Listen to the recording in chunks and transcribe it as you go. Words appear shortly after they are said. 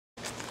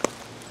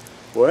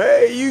Well,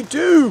 hey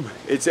YouTube,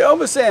 it's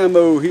Elvis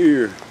Ammo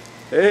here.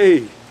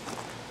 Hey,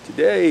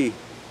 today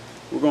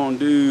we're going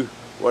to do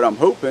what I'm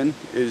hoping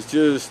is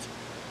just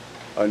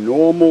a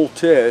normal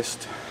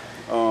test.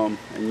 And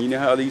you know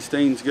how these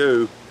things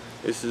go.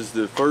 This is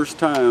the first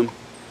time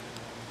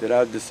that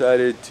I've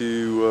decided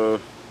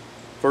to,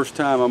 first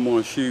time I'm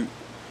going to shoot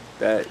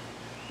that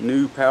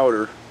new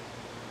powder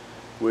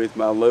with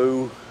my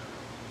low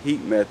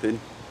heat method.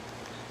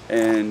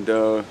 And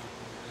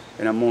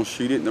I'm gonna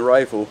shoot it in the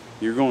rifle.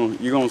 You're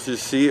gonna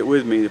just see it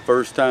with me the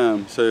first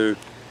time. So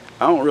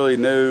I don't really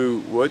know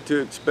what to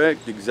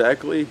expect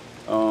exactly.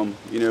 You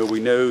know, we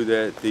know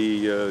that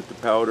the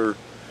powder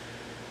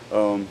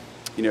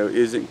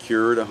isn't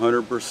cured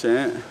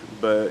 100%,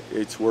 but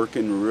it's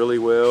working really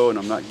well, and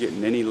I'm not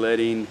getting any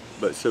leading.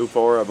 But so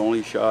far, I've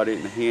only shot it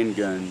in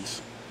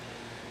handguns.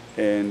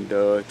 And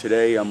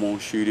today I'm gonna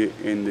shoot it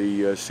in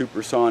the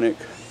Supersonic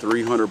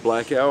 300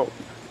 Blackout,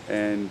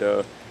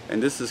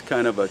 and this is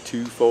kind of a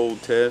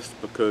twofold test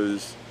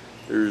because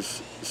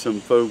there's some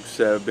folks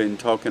that have been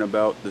talking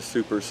about the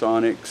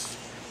Supersonics,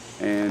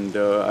 and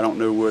I don't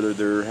know whether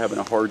they're having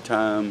a hard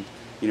time,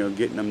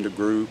 getting them to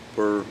group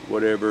or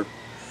whatever.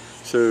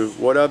 So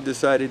what I've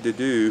decided to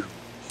do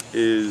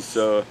is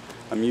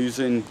I'm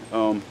using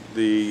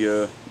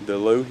the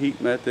low heat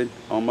method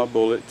on my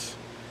bullets.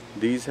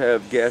 These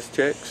have gas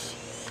checks,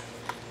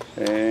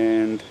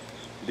 and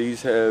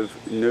these have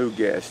no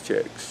gas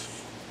checks.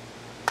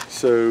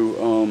 So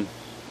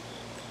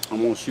I'm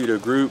going to shoot a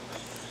group.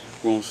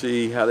 We're going to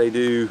see how they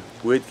do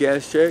with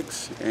gas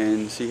checks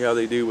and see how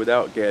they do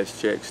without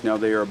gas checks. Now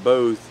they are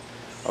both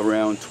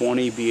around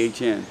 20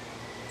 BHN.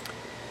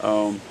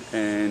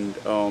 And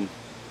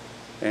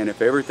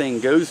if everything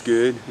goes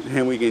good,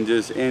 then we can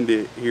just end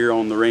it here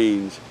on the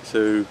range.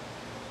 So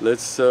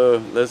let's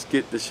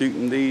get to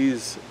shooting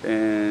these.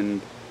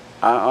 And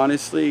I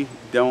honestly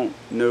don't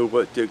know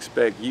what to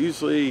expect.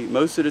 Usually,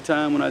 most of the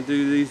time when I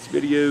do these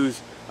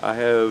videos, I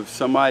have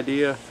some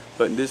idea,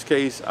 but in this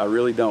case, I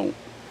really don't.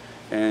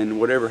 And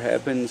whatever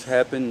happens,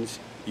 happens.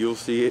 You'll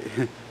see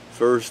it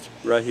first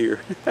right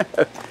here.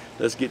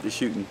 Let's get to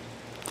shooting.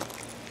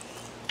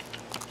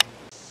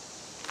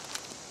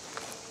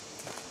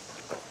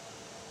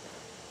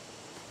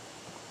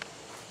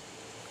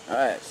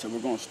 Alright, so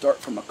we're going to start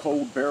from a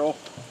cold barrel,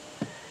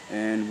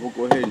 and we'll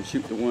go ahead and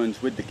shoot the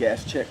ones with the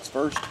gas checks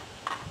first.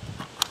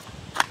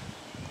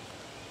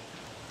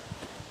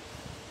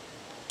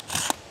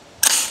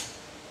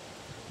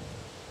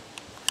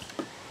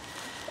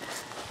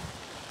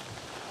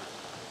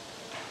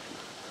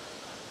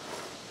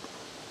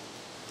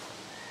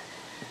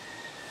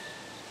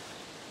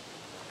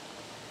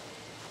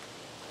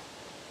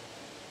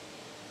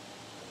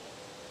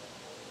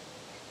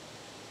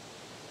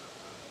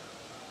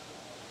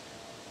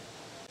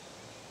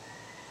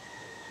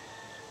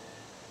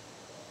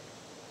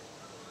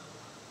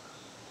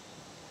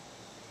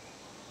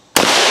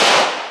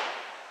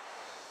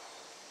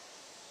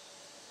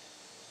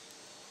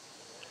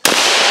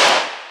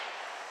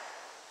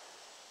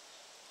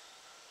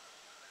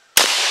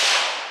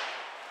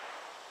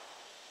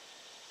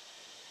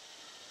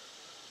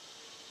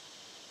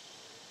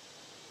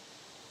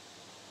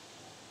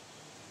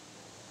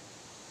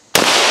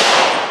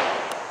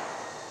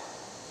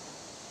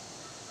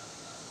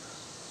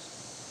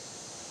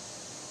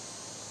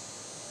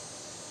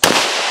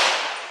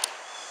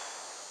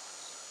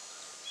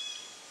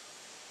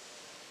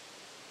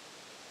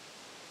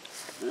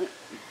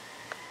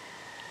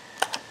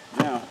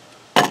 Now,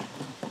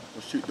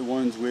 we'll shoot the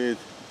ones with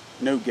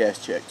no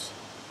gas checks.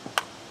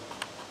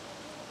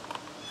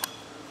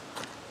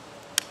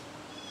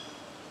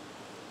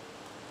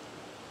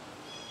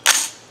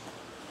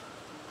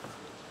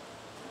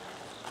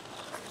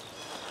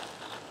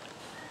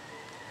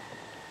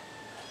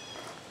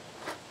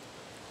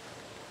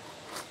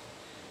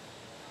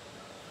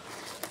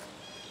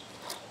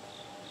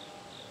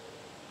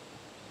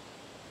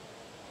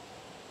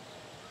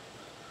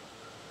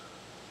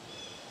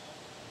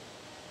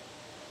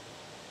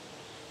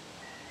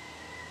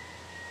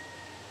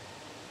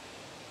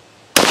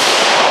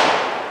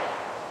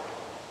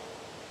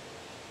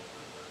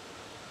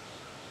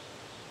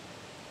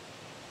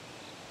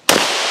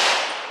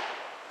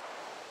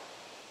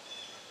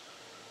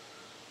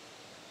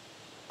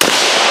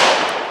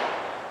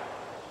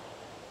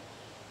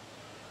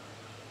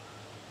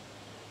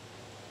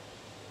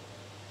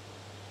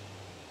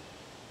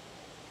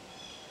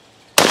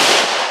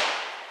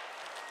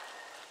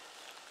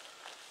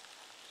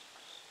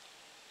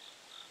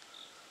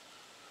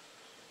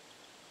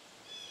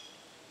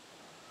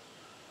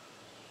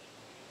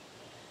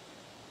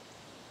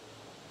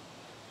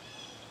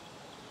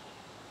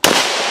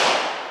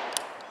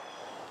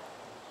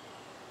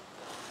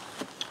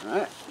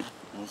 Alright,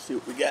 we'll see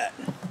what we got.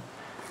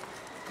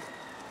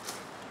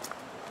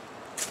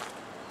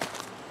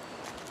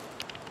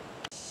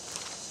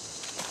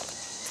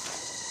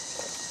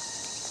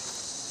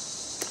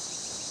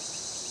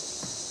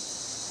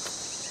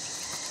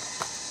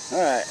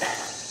 Alright,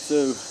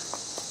 so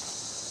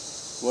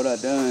what I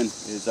done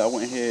is I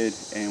went ahead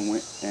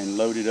and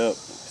loaded up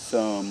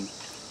some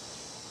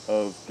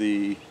of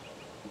the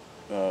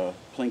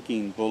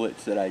plinking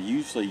bullets that I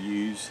usually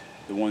use,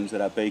 the ones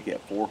that I bake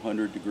at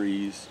 400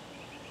 degrees,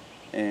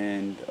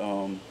 and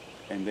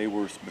they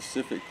were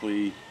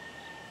specifically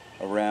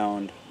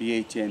around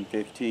BHN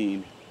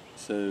 15.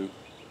 So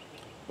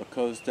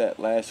because that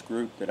last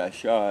group that I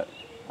shot,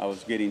 I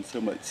was getting so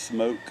much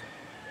smoke,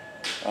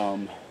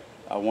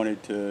 I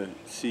wanted to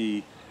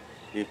see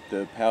if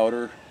the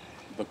powder,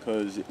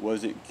 because it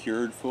wasn't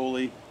cured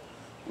fully,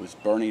 was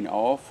burning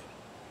off.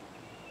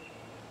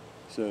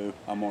 So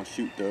I'm going to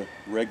shoot the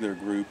regular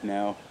group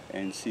now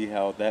and see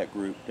how that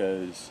group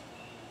does.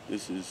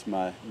 This is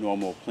my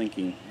normal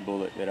plinking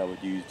bullet that I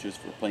would use just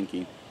for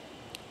plinking.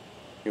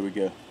 Here we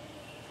go.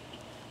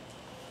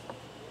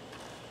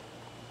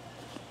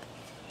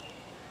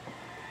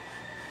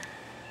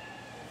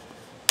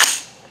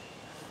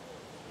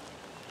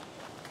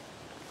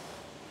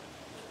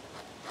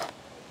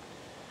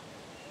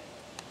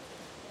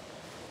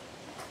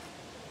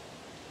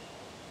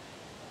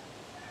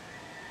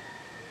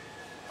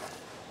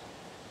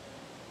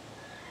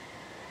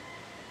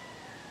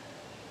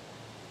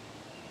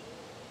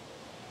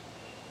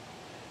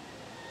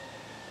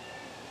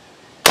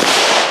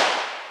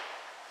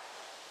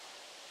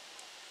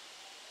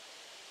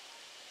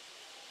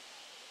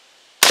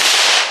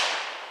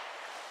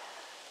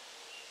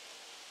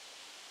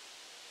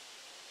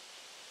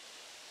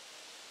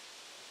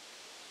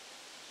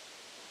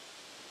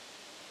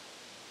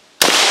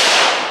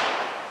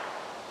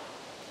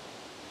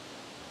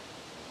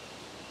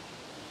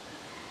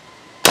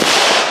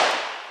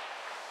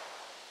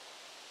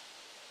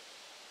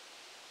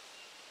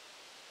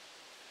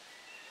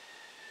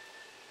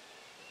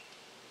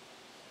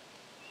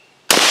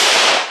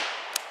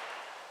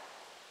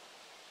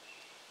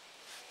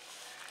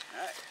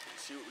 Alright,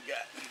 let's see what we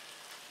got.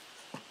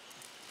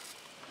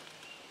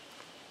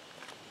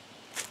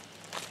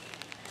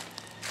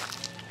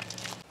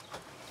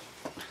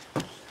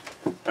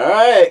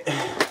 Alright,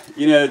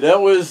 you know, that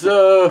was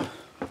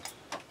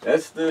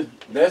that's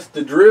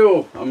the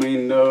drill. I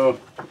mean, you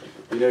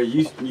know,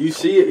 you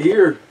see it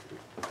here.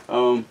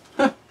 You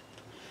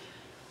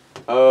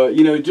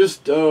know,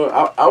 just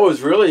I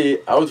was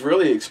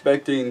really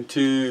expecting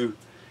to,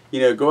 you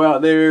know, go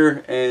out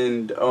there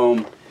and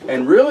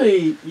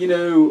really, you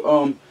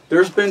know,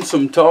 there's been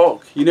some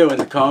talk, you know, in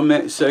the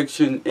comment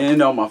section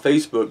and on my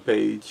Facebook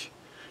page,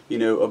 you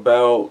know,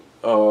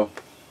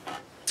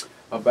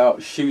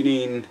 about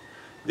shooting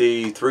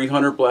the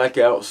 300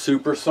 Blackout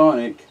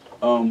Supersonic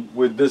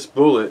with this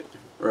bullet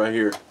right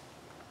here.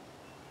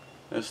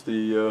 That's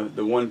the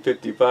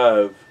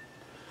 155,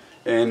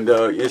 and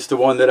it's the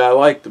one that I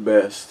like the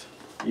best,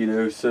 you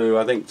know. So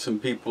I think some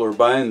people are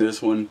buying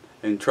this one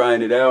and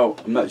trying it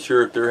out. I'm not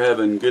sure if they're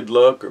having good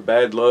luck or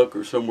bad luck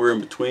or somewhere in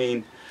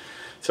between.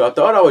 So I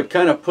thought I would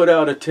kind of put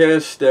out a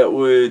test that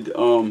would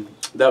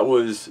that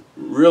was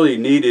really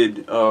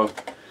needed. You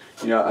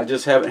know, I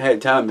just haven't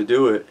had time to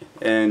do it,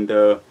 and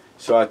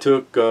so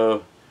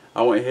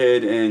I went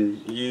ahead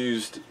and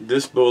used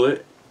this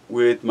bullet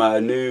with my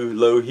new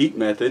low heat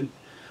method,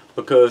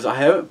 because I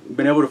haven't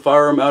been able to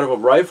fire them out of a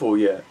rifle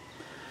yet.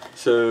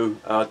 So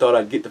I thought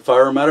I'd get to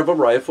fire them out of a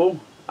rifle.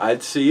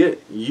 I'd see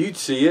it, you'd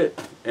see it,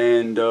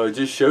 and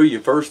just show you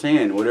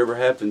firsthand. Whatever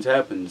happens,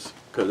 happens,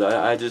 because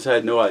I just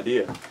had no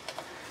idea.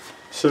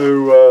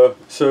 So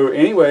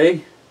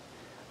anyway,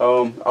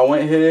 I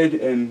went ahead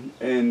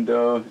and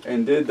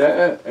did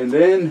that, and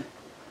then,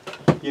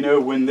 you know,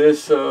 when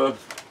this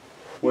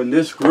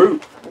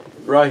group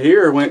right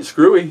here went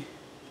screwy,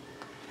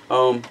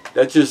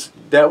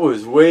 that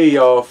was way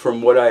off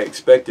from what I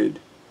expected.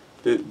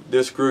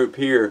 This group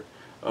here.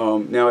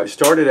 Now it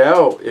started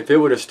out, if it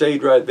would have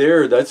stayed right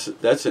there, that's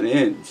an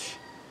inch.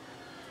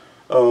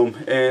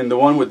 And the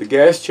one with the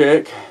gas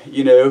check,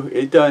 you know,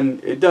 it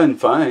done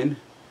fine,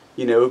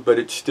 you know, but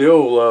it's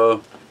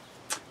still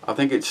I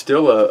think it's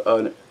still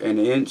an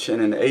inch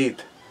and an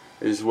eighth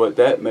is what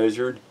that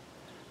measured,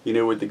 you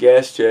know, with the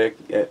gas check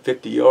at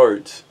 50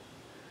 yards,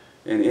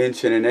 an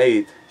inch and an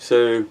eighth.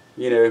 So,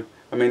 you know,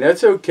 I mean,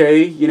 that's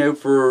okay, you know,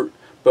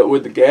 but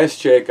with the gas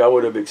check, I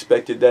would have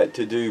expected that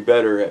to do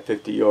better at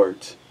 50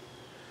 yards.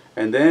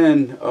 And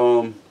then,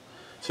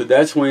 so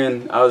that's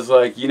when I was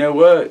like, you know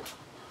what,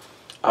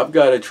 I've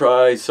got to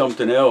try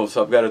something else.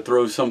 I've got to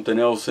throw something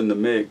else in the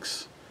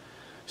mix.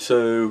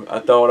 So I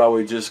thought I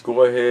would just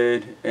go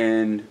ahead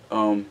and,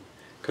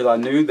 because I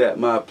knew that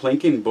my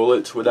plinking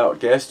bullets without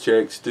gas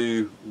checks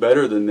do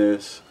better than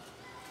this.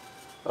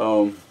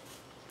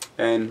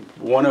 And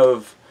one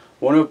of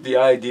the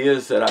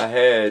ideas that I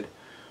had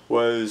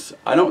was,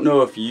 I don't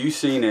know if you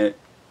seen it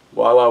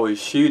while I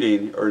was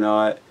shooting or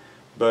not,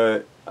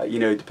 but you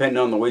know, depending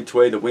on which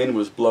way the wind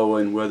was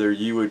blowing, whether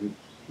you would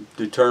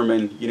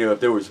determine, you know,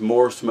 if there was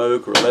more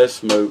smoke or less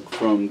smoke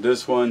from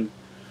this one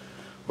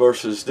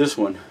versus this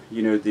one,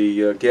 you know,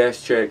 the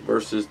gas check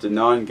versus the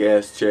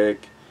non-gas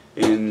check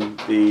in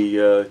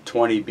the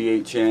 20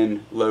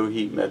 BHN low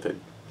heat method.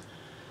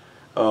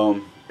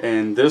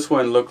 And this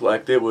one looked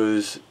like it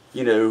was,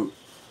 you know,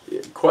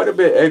 quite a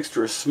bit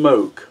extra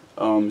smoke.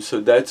 So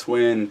that's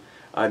when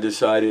I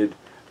decided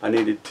I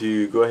needed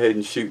to go ahead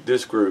and shoot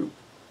this group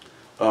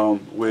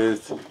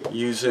with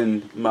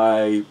using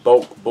my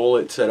bulk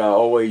bullets that I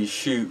always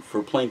shoot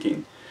for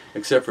plinking.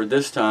 Except for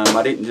this time,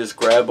 I didn't just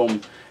grab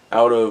them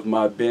out of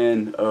my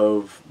bin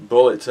of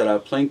bullets that I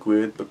plink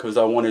with, because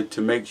I wanted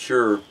to make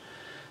sure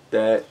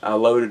that I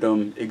loaded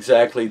them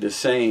exactly the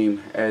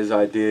same as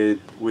I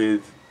did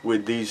with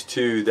these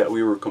two that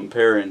we were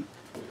comparing.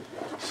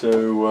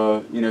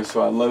 So you know,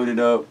 so I loaded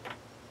up,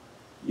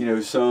 you know,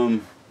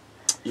 some,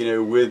 you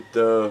know, with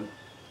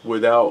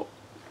without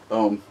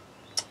well,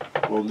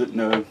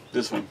 no,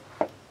 this one.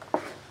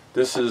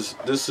 This was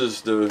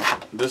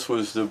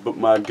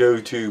my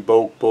go-to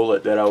bulk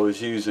bullet that I was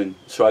using.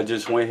 So I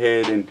just went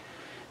ahead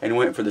and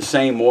went for the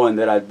same one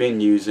that I'd been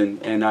using,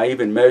 and I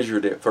even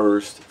measured it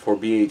first for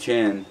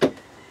BHN.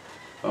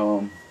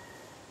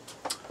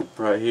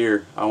 Right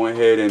here, I went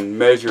ahead and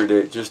measured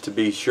it just to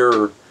be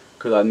sure,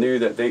 because I knew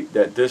that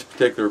this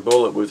particular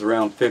bullet was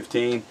around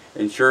 15,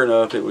 and sure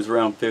enough, it was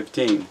around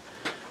 15.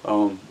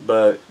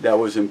 But that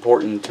was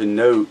important to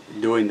note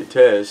doing the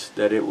test,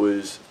 that it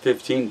was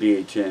 15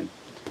 BHN.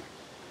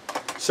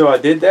 So I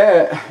did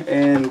that,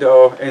 and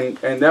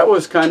that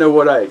was kind of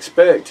what I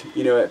expect,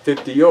 you know, at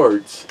 50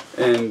 yards.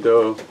 And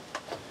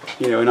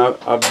you know, and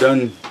I've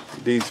done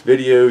these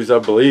videos, I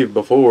believe,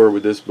 before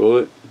with this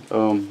bullet,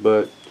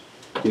 but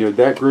you know,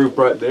 that group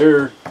right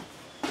there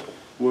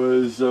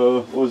was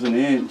an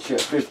inch at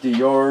 50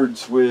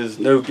 yards with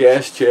no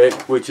gas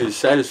check, which is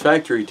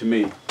satisfactory to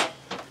me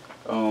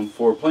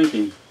for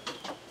plinking.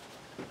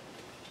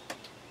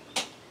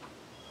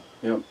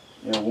 Yep,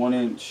 yeah, 1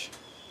 inch.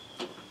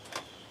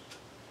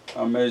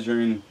 I'm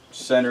measuring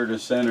center to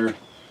center.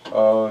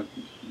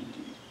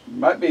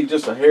 Might be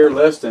just a hair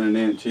less than an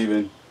inch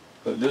even,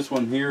 but this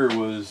one here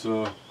was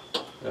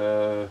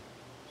an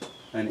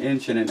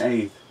inch and an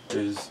eighth.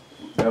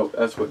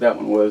 That's what that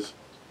one was.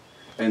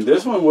 And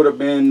this one would have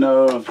been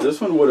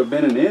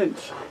an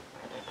inch,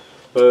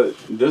 but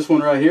this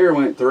one right here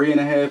went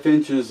 3.5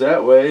 inches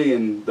that way,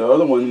 and the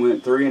other one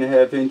went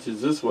 3.5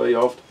 inches this way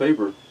off the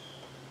paper.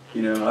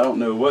 You know, I don't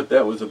know what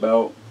that was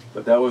about,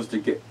 but that was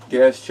the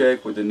gas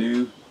check with the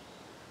new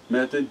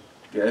method.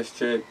 Gas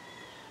check,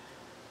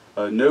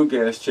 no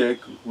gas check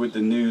with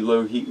the new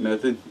low heat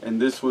method,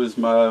 and this was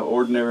my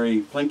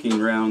ordinary plinking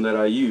round that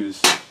I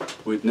use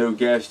with no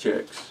gas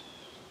checks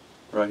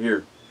right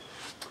here.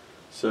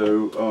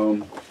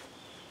 So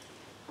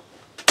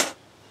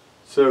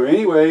so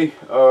anyway,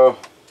 so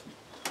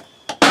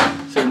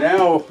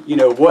now, you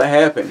know, what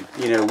happened?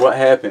 You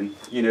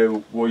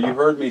know, well, you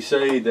heard me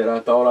say that I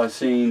thought I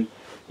seen,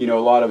 you know,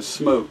 a lot of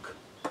smoke,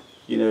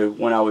 you know,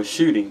 when I was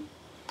shooting.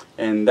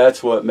 And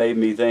that's what made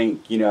me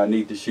think, you know, I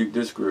need to shoot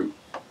this group.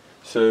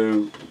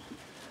 So,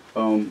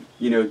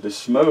 you know, the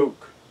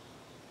smoke,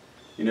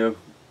 you know,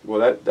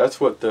 well,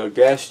 that's what the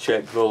gas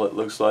check bullet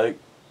looks like,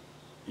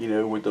 you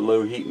know, with the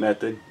low heat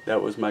method.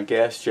 That was my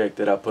gas check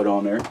that I put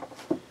on there.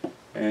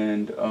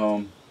 And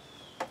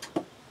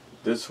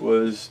this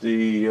was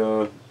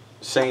the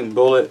same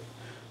bullet,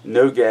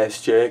 no gas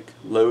check,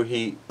 low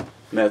heat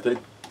method.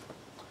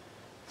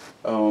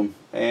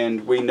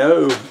 And we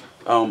know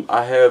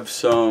I have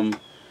some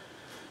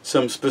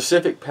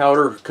specific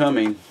powder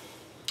coming,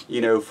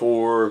 you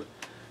know,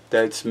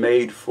 that's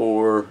made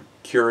for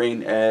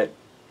curing at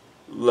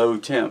low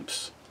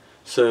temps.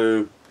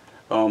 So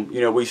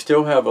you know, we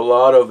still have a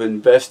lot of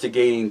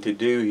investigating to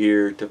do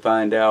here to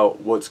find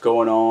out what's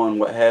going on,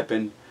 what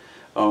happened.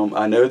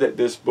 I know that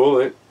this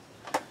bullet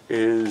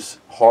is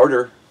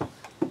harder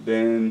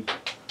than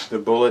the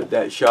bullet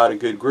that shot a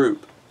good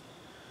group.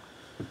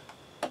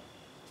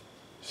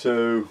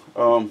 So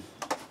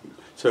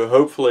so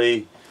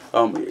hopefully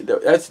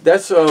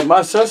that's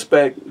my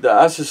suspect.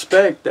 I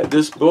suspect that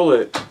this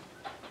bullet,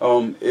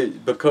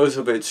 because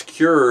of its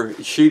cure,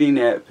 shooting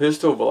at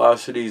pistol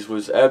velocities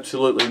was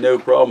absolutely no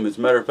problem. As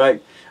a matter of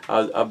fact,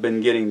 I've been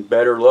getting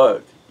better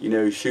luck, you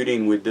know,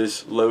 shooting with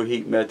this low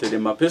heat method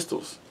in my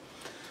pistols.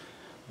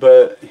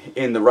 But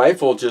in the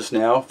rifle just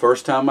now,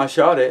 first time I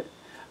shot it,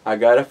 I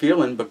got a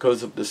feeling,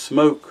 because of the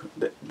smoke,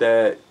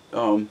 that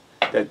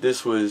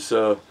this was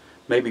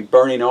maybe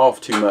burning off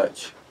too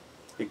much.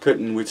 It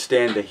couldn't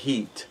withstand the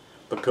heat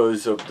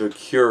because of the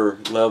cure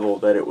level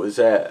that it was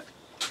at.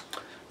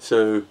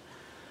 So,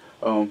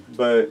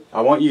 but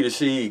I want you to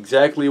see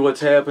exactly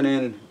what's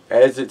happening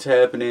as it's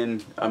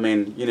happening. I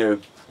mean, you know,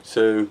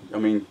 so, I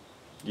mean,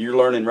 you're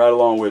learning right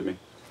along with me.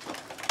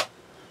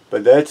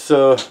 But that's,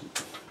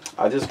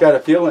 I just got a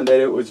feeling that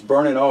it was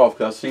burning off,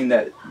 because I've seen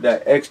that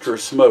extra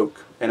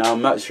smoke, and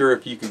I'm not sure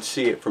if you could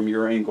see it from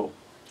your angle.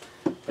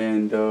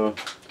 And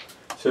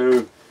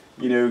so,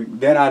 you know,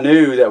 then I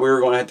knew that we were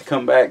going to have to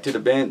come back to the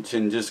bench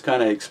and just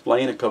kind of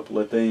explain a couple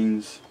of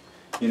things.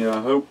 You know,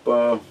 I hope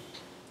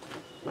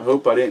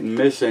I didn't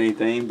miss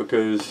anything,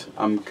 because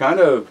I'm kind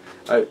of,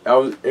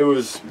 it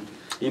was,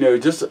 you know,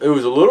 it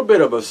was a little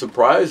bit of a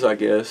surprise, I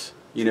guess,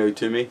 you know,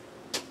 to me.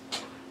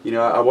 You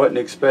know, I wasn't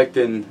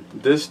expecting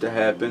this to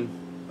happen.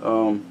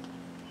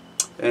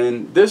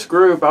 And this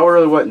group, I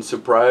really wasn't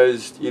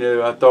surprised. You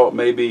know, I thought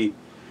maybe,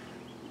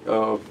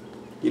 you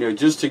know,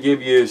 just to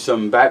give you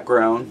some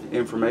background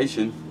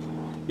information,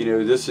 you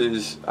know, this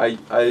is, I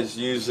was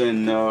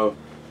using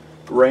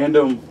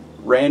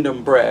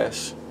random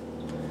brass,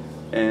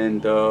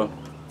 and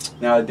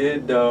now I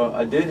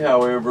did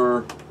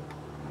however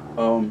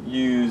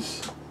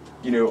use,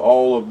 you know,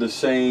 all of the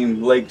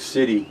same Lake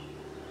City,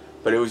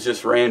 but it was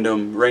just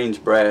random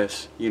range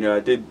brass. You know, I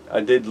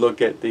did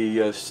look at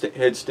the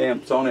head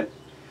stamps on it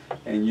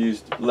and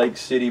used Lake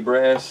City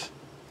brass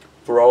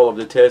for all of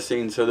the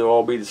testing, so they'll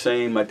all be the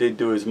same. I did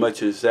do as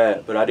much as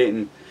that, but I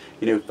didn't,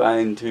 you know,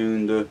 fine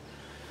tune the,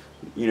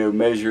 you know,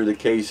 measure the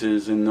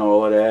cases and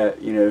all of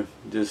that. You know,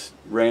 just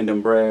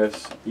random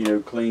brass, you know,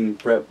 clean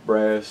prep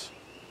brass.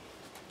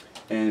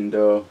 And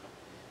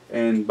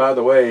by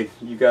the way,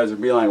 you guys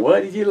would be like,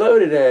 what did you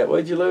load it at? What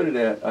did you load it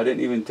at? I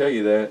didn't even tell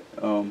you that.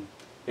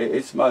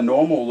 It's my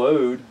normal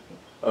load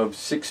of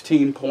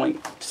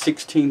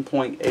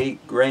 16.8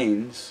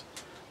 grains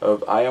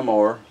of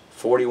IMR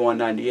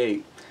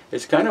 4198.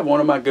 It's kind of one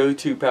of my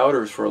go-to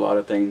powders for a lot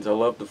of things. I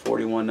love the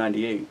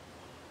 4198.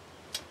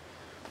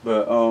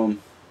 But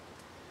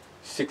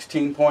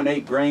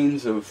 16.8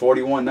 grains of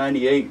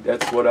 4198,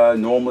 that's what I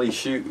normally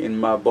shoot in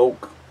my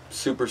bulk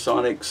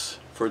supersonics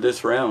for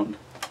this round.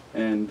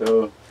 And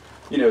you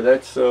know,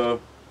 that's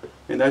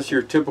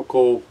your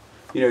typical,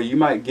 you know, you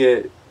might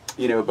get,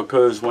 you know,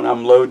 because when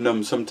I'm loading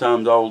them,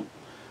 sometimes I'll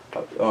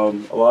a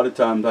lot of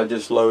times I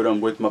just load them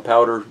with my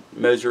powder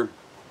measure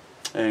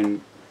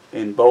and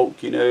in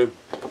bulk, you know,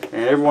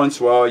 and every once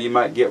in a while you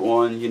might get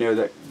one, you know,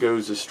 that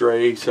goes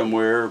astray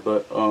somewhere,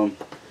 but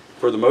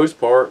for the most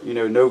part, you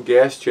know, no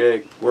gas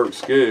check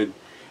works good.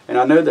 And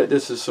I know that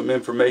this is some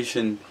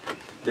information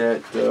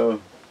that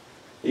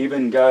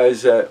even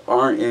guys that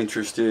aren't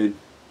interested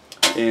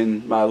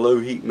in my low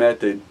heat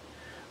method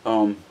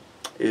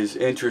is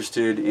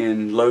interested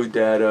in load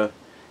data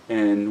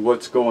and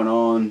what's going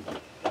on,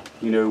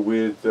 you know,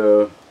 with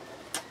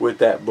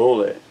that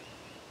bullet.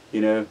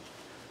 You know,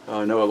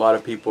 I know a lot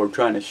of people are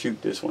trying to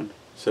shoot this one,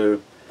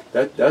 so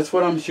that's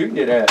what I'm shooting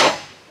it at.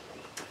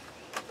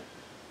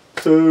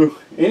 So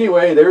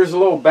anyway, there's a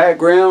little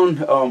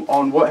background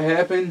on what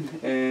happened,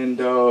 and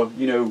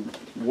you know,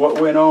 what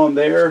went on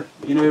there.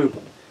 You know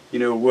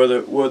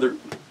whether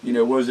you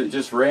know, was it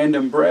just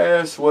random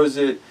brass? Was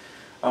it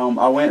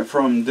I went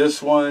from this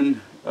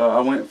one,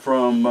 I went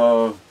from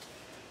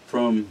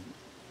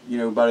you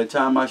know, by the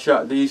time I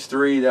shot these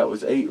three, that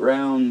was 8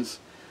 rounds.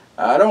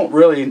 I don't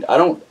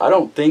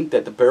think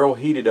that the barrel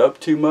heated up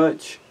too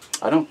much.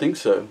 I don't think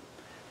so.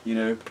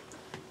 You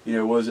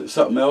know, was it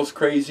something else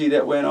crazy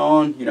that went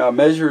on? You know, I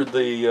measured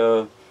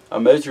the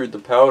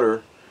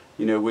powder,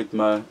 you know, with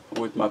my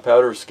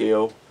powder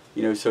scale,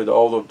 you know, so that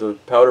all of the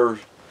powder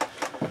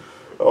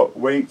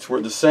weights were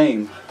the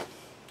same,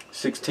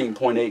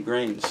 16.8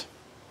 grains.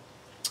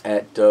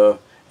 At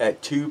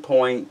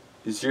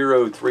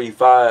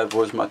 2.035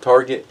 was my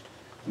target,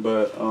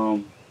 but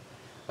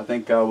I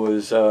think I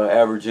was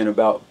averaging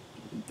about,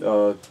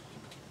 well,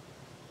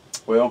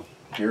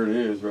 here it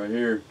is right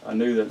here. I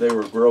knew that they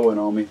were growing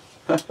on me.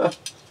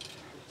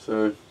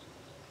 So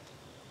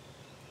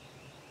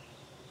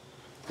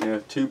yeah,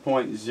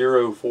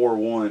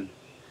 2.041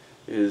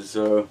 is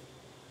you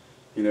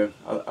know,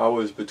 I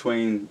was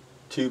between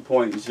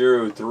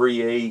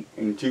 2.038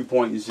 and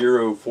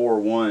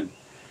 2.041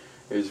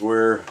 is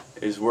where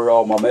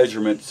all my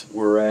measurements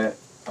were at.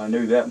 I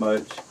knew that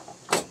much,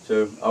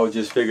 so I would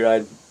just figure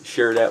I'd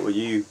share that with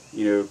you,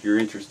 you know, if you're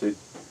interested.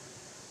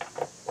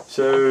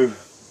 So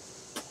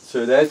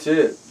that's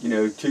it. You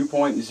know,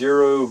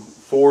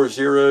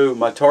 2.040.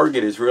 My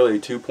target is really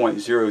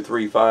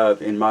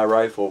 2.035 in my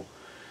rifle,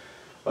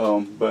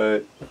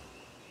 but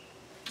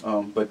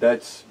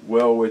that's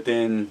well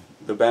within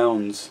the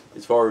bounds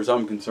as far as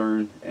I'm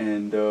concerned.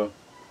 And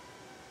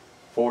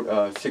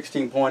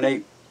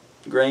 16.8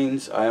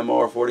 grains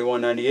IMR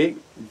 4198,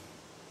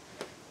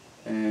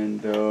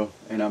 and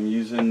I'm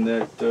using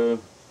that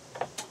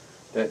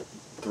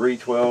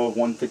 312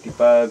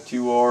 155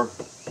 2R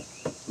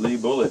Lee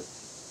bullet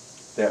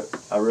that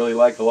I really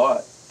like a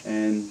lot,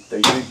 and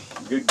they do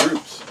good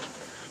groups.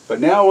 But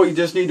now we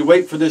just need to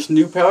wait for this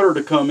new powder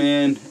to come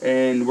in,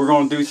 and we're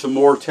going to do some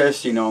more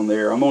testing on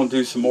there. I'm going to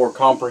do some more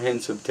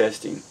comprehensive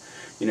testing.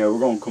 You know, we're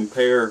going to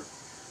compare,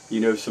 you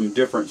know, some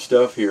different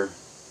stuff here.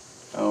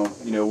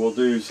 You know, we'll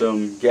do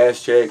some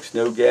gas checks,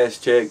 no gas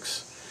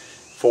checks,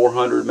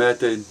 400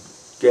 method,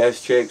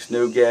 gas checks,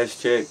 no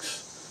gas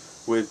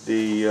checks, with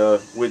the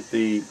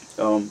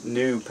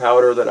new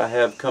powder that I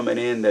have coming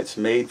in that's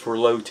made for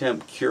low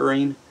temp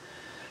curing.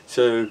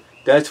 So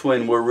that's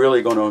when we're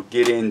really going to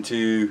get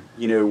into,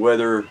 you know,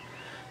 whether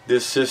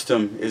this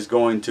system is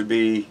going to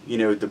be, you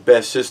know, the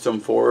best system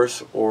for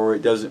us, or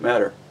it doesn't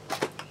matter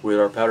with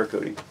our powder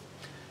coating.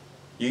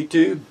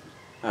 YouTube,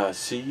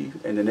 see you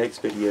in the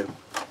next video.